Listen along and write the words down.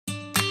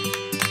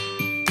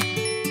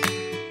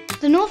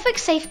The Norfolk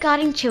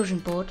Safeguarding Children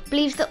Board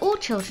believes that all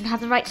children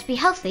have the right to be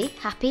healthy,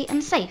 happy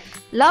and safe,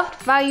 loved,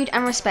 valued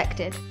and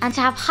respected, and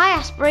to have high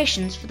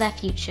aspirations for their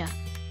future.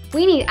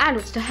 We need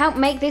adults to help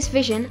make this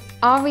vision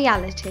our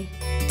reality.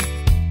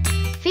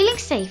 Feeling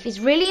safe is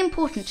really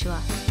important to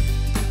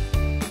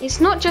us. It's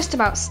not just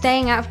about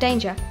staying out of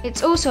danger,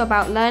 it's also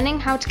about learning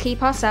how to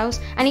keep ourselves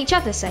and each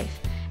other safe,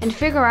 and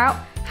figure out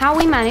how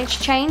we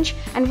manage change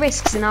and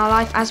risks in our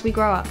life as we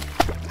grow up.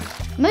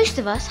 Most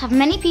of us have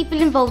many people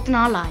involved in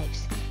our lives.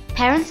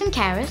 Parents and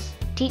carers,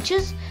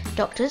 teachers,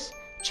 doctors,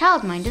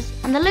 childminders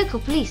and the local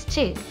police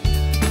too.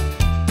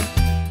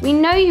 We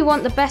know you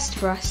want the best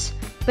for us,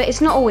 but it's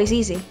not always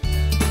easy.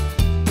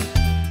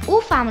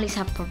 All families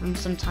have problems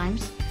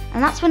sometimes,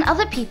 and that's when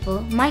other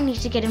people might need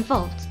to get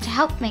involved to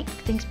help make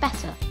things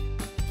better.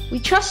 We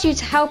trust you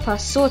to help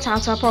us sort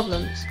out our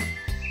problems.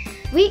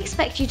 We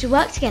expect you to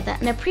work together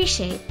and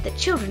appreciate that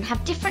children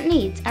have different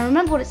needs and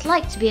remember what it's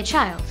like to be a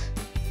child.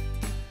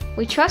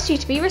 We trust you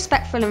to be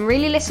respectful and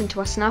really listen to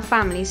us and our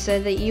families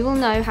so that you will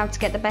know how to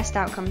get the best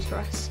outcomes for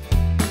us.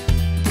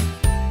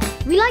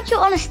 We like your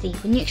honesty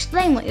when you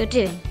explain what you're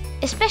doing,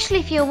 especially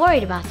if you're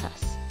worried about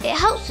us. It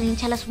helps when you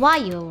tell us why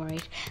you are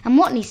worried and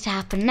what needs to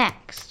happen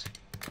next.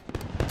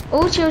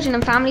 All children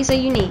and families are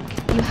unique.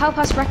 You help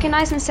us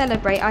recognise and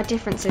celebrate our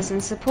differences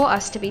and support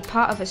us to be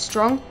part of a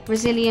strong,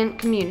 resilient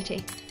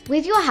community.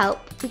 With your help,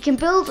 we can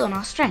build on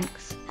our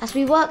strengths as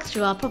we work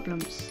through our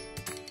problems.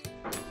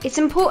 It's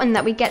important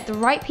that we get the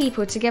right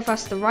people to give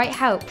us the right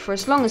help for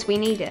as long as we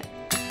need it.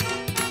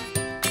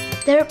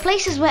 There are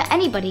places where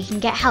anybody can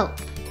get help,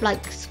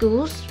 like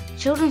schools,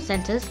 children's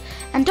centres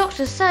and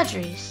doctors'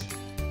 surgeries.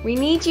 We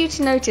need you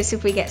to notice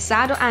if we get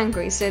sad or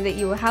angry so that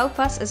you will help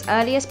us as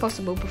early as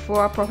possible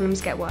before our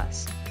problems get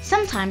worse.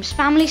 Sometimes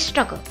families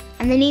struggle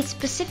and they need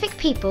specific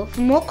people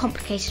for more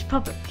complicated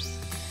problems.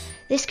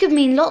 This could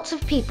mean lots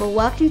of people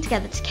working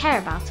together to care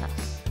about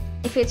us.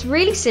 If it's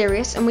really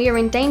serious and we are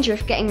in danger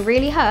of getting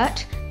really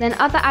hurt, then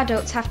other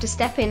adults have to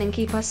step in and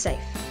keep us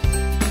safe.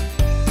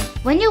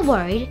 When you're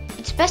worried,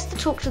 it's best to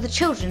talk to the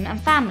children and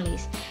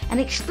families and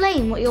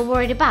explain what you're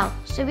worried about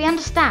so we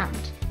understand.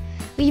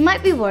 We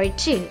might be worried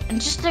too and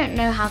just don't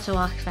know how to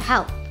ask for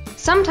help.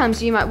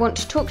 Sometimes you might want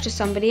to talk to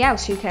somebody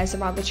else who cares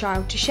about the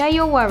child to share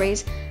your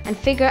worries and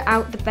figure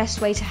out the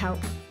best way to help.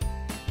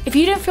 If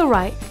you don't feel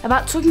right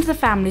about talking to the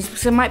families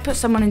because it might put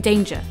someone in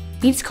danger,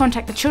 you need to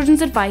contact the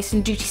Children's Advice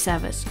and Duty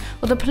Service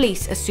or the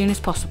police as soon as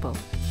possible.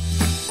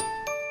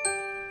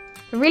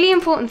 The really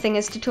important thing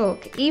is to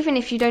talk, even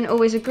if you don't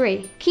always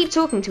agree. Keep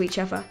talking to each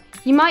other.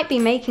 You might be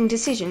making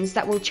decisions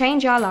that will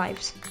change our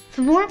lives.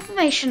 For more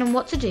information on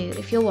what to do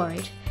if you're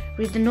worried,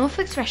 read the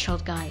Norfolk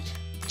Threshold Guide.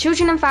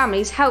 Children and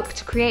families help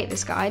to create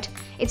this guide.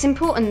 It's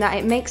important that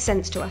it makes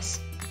sense to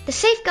us. The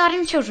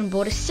Safeguarding Children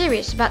Board is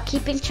serious about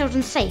keeping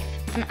children safe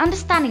and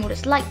understanding what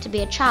it's like to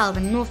be a child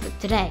in Norfolk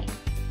today.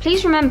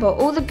 Please remember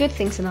all the good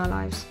things in our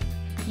lives.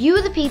 You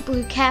are the people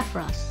who care for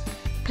us,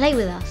 play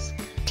with us,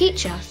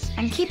 teach us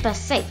and keep us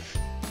safe.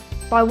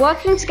 By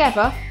working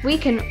together, we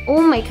can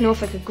all make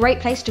Norfolk a great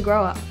place to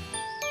grow up.